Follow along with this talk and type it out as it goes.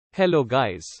Hello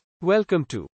guys. Welcome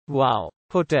to Wow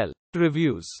Hotel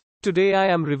Reviews. Today I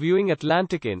am reviewing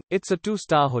Atlantic Inn. It's a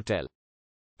 2-star hotel.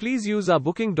 Please use our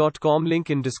booking.com link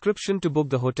in description to book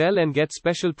the hotel and get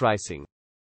special pricing.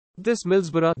 This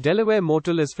Millsboro, Delaware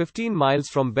motel is 15 miles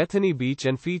from Bethany Beach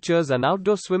and features an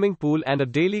outdoor swimming pool and a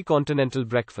daily continental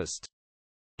breakfast.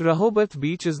 Rehoboth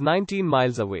Beach is 19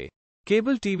 miles away.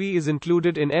 Cable TV is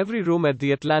included in every room at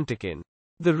the Atlantic Inn.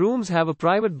 The rooms have a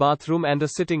private bathroom and a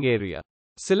sitting area.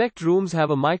 Select rooms have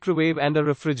a microwave and a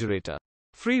refrigerator.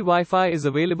 Free Wi-Fi is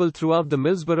available throughout the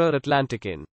Millsboro Atlantic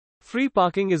Inn. Free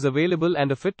parking is available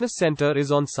and a fitness center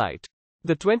is on site.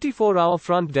 The 24-hour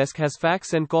front desk has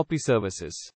fax and copy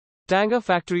services. Tanger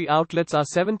Factory Outlets are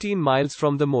 17 miles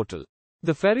from the motel.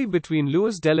 The ferry between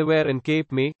Lewes, Delaware and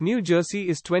Cape May, New Jersey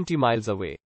is 20 miles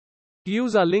away.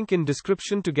 Use our link in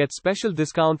description to get special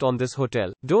discount on this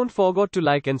hotel. Don't forget to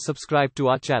like and subscribe to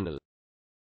our channel.